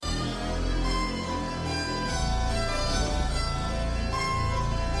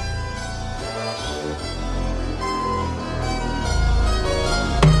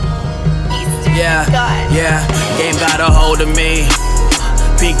Yeah, yeah, game got a hold of me.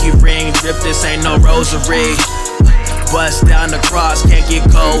 Pinky ring drip, this ain't no rosary. Bust down the cross, can't get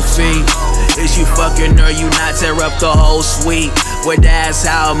cold feet. Is you fucking or you not, tear up the whole suite. Where that's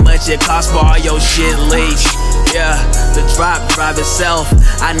how much it costs for all your shit leech. Yeah, the drop drive itself,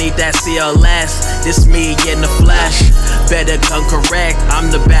 I need that CLS. This me in the flesh, better come correct.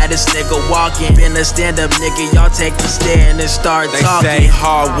 I'm the baddest nigga walking. Been a stand-up nigga, y'all take the stand and start talking. They say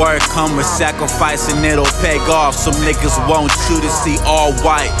hard work come with sacrifice and it'll pay off. Some niggas want you to see all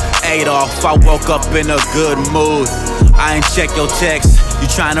white Adolf. I woke up in a good mood, I ain't check your text, you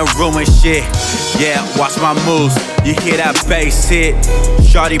tryna ruin shit. Yeah, watch my moves, you hear that bass hit.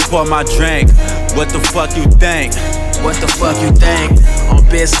 Shawty pour my drink, what the fuck you think? What the fuck you think? On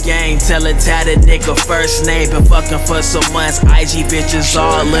Biscayne, tell a tatted nigga first name. Been fucking for some months, IG bitches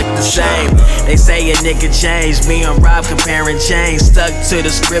all look the same. They say a nigga changed, me and Rob comparing chains. Stuck to the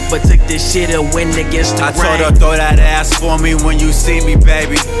script but took this shit a win against the I rain. told her throw that ass for me when you see me,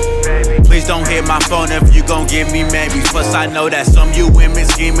 baby. Please don't hit my phone if you gon' give me maybe. Plus I know that some you women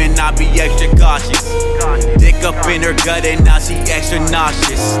scheming, I be extra cautious. Dick up in her gut and now she extra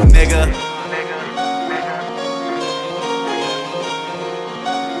nauseous, nigga.